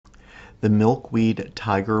The milkweed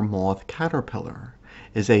tiger moth caterpillar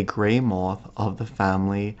is a gray moth of the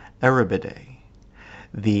family Erebidae.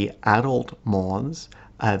 The adult moths,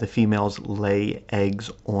 the females lay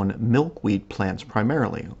eggs on milkweed plants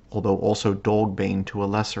primarily, although also dogbane to a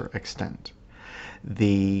lesser extent.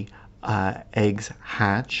 The eggs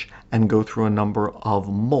hatch and go through a number of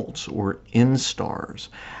molts or instars.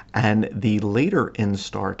 And the later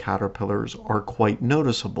instar caterpillars are quite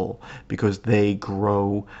noticeable because they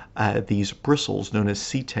grow these bristles known as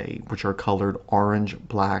setae, which are colored orange,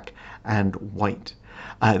 black, and white.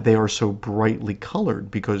 They are so brightly colored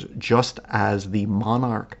because just as the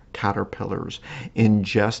monarch caterpillars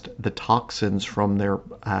ingest the toxins from their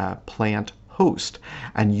plant host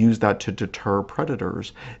and use that to deter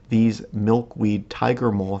predators, these milkweed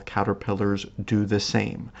tiger moth caterpillars do the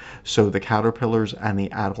same. So the caterpillars and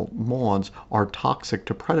the adult moths are toxic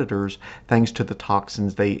to predators thanks to the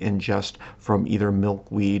toxins they ingest from either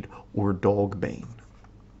milkweed or dogbane.